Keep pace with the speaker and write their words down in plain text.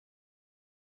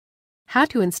How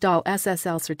to install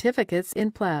SSL certificates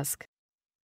in Plesk.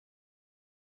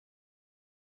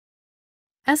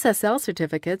 SSL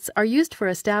certificates are used for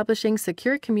establishing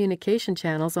secure communication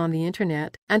channels on the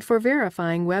Internet and for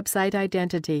verifying website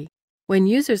identity. When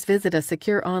users visit a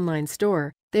secure online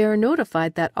store, they are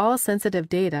notified that all sensitive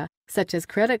data, such as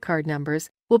credit card numbers,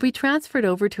 will be transferred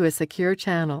over to a secure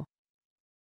channel.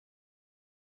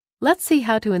 Let's see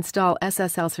how to install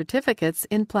SSL certificates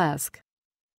in Plesk.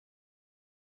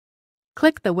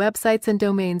 Click the Websites and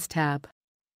Domains tab.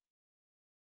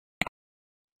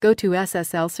 Go to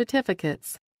SSL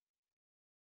Certificates.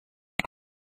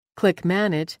 Click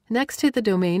Manage next to the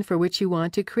domain for which you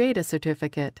want to create a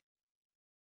certificate.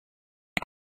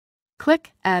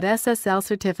 Click Add SSL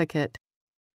Certificate.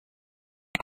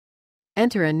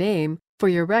 Enter a name for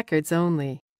your records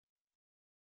only.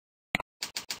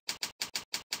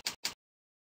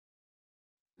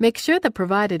 Make sure the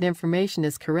provided information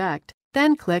is correct,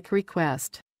 then click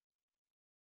Request.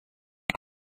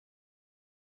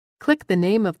 Click the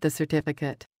name of the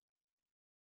certificate.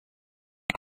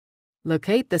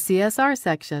 Locate the CSR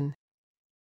section.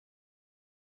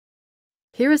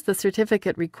 Here is the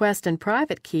certificate request and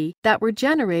private key that were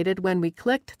generated when we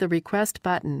clicked the Request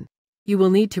button. You will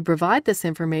need to provide this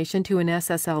information to an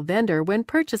SSL vendor when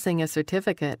purchasing a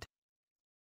certificate.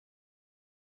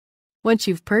 Once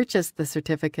you've purchased the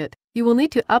certificate, you will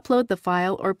need to upload the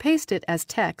file or paste it as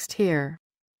text here.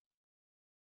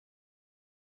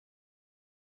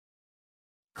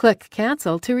 Click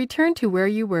Cancel to return to where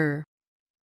you were.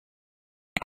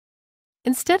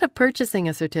 Instead of purchasing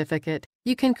a certificate,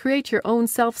 you can create your own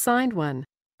self-signed one.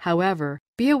 However,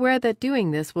 be aware that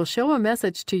doing this will show a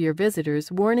message to your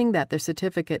visitors warning that their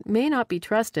certificate may not be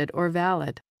trusted or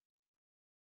valid.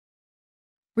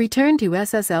 Return to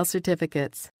SSL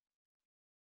Certificates.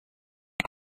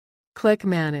 Click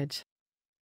Manage.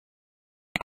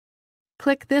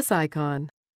 Click this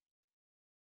icon.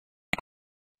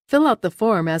 Fill out the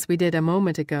form as we did a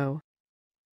moment ago.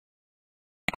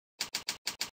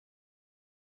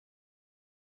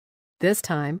 This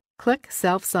time, click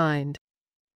Self-Signed.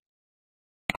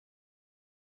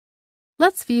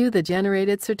 Let's view the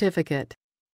generated certificate.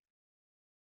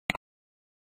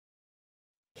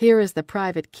 Here is the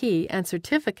private key and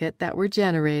certificate that were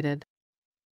generated.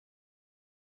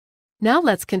 Now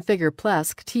let's configure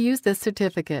Plesk to use this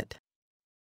certificate.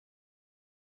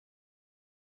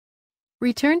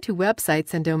 Return to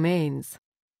Websites and Domains.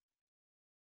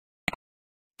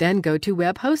 Then go to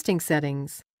Web Hosting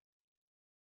Settings.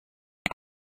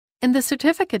 In the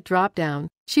Certificate drop-down,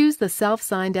 choose the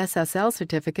self-signed SSL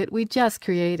certificate we just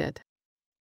created.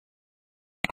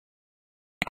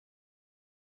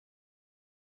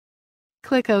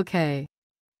 Click OK.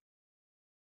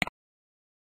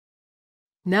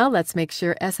 Now let's make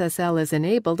sure SSL is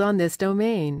enabled on this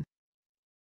domain.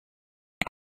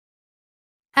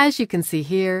 As you can see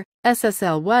here,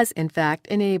 SSL was in fact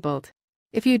enabled.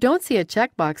 If you don't see a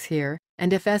checkbox here,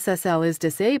 and if SSL is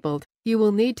disabled, you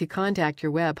will need to contact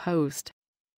your web host.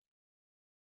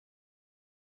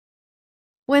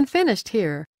 When finished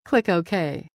here, click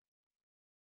OK.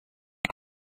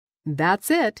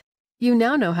 That's it! You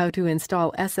now know how to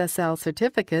install SSL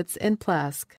certificates in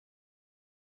Plesk.